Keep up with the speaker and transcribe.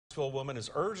Knoxville woman is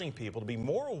urging people to be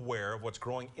more aware of what's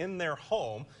growing in their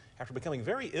home after becoming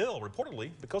very ill, reportedly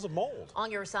because of mold. On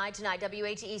Your Side tonight,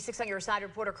 WATE 6 on Your Side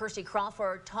reporter Kirsty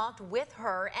Crawford talked with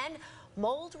her and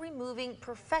mold removing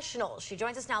professionals. She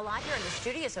joins us now live here in the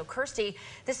studio. So Kirsty,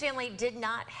 this family did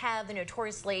not have the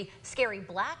notoriously scary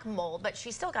black mold, but she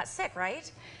still got sick,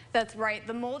 right? That's right.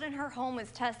 The mold in her home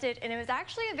was tested, and it was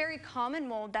actually a very common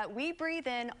mold that we breathe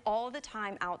in all the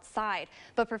time outside.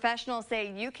 But professionals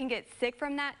say you can get sick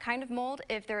from that kind of mold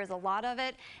if there is a lot of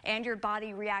it and your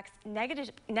body reacts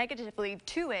negatively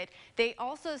to it. They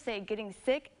also say getting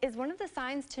sick is one of the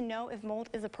signs to know if mold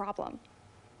is a problem.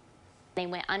 They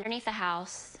went underneath the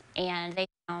house, and they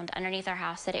found underneath our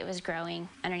house that it was growing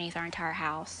underneath our entire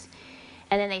house.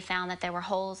 And then they found that there were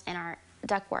holes in our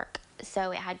ductwork.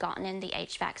 So it had gotten in the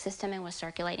HVAC system and was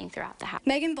circulating throughout the house.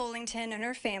 Megan Bollington and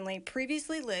her family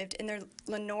previously lived in their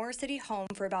Lenore City home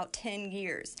for about 10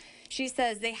 years. She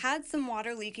says they had some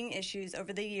water leaking issues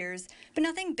over the years, but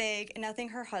nothing big and nothing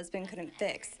her husband couldn't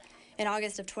fix. In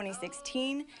August of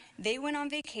 2016, they went on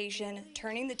vacation,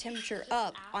 turning the temperature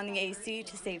up on the AC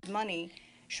to save money.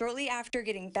 Shortly after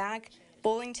getting back,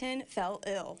 Bollington fell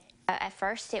ill. At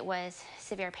first, it was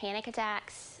severe panic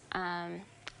attacks. I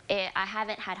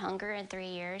haven't had hunger in 3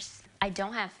 years. I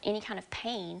don't have any kind of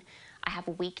pain. I have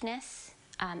weakness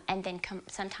and then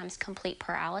sometimes complete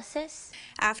paralysis.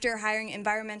 After hiring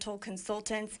environmental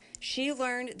consultants, she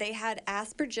learned they had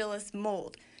Aspergillus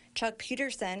mold. Chuck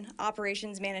Peterson,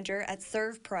 operations manager at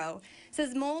ServPro,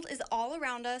 says mold is all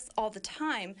around us all the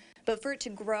time, but for it to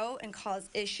grow and cause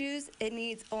issues, it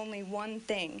needs only one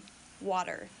thing: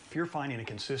 water. If you're finding a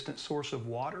consistent source of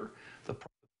water, the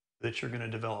that you're going to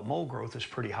develop mold growth is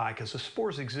pretty high because the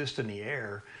spores exist in the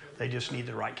air. They just need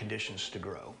the right conditions to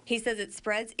grow. He says it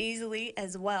spreads easily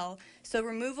as well, so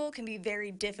removal can be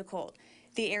very difficult.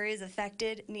 The areas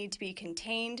affected need to be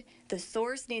contained, the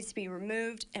source needs to be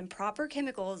removed, and proper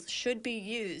chemicals should be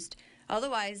used.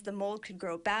 Otherwise, the mold could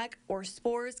grow back or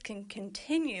spores can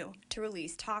continue to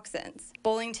release toxins.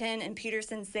 Bollington and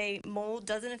Peterson say mold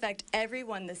doesn't affect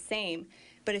everyone the same,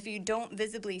 but if you don't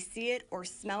visibly see it or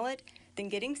smell it, then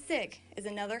getting sick is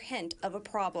another hint of a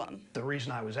problem. The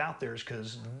reason I was out there is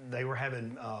because they were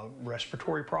having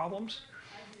respiratory problems,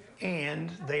 and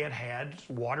they had had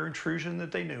water intrusion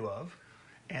that they knew of,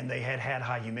 and they had had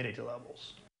high humidity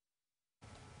levels.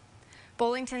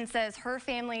 Bollington says her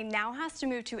family now has to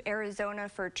move to Arizona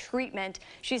for treatment.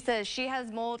 She says she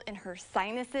has mold in her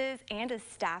sinuses and a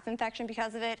staph infection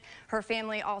because of it. Her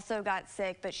family also got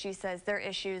sick, but she says their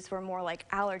issues were more like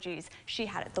allergies. She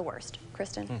had it the worst.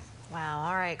 Kristen. Wow.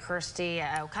 All right, Kirsty.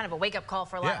 Kind of a wake-up call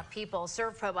for a lot of people.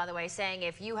 ServPro, by the way, saying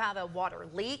if you have a water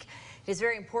leak, it is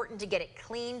very important to get it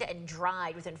cleaned and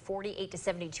dried within 48 to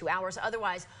 72 hours.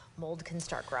 Otherwise, mold can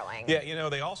start growing. Yeah, you know,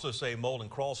 they also say mold in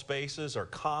crawl spaces are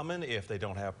common if they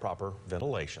don't have proper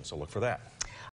ventilation, so look for that.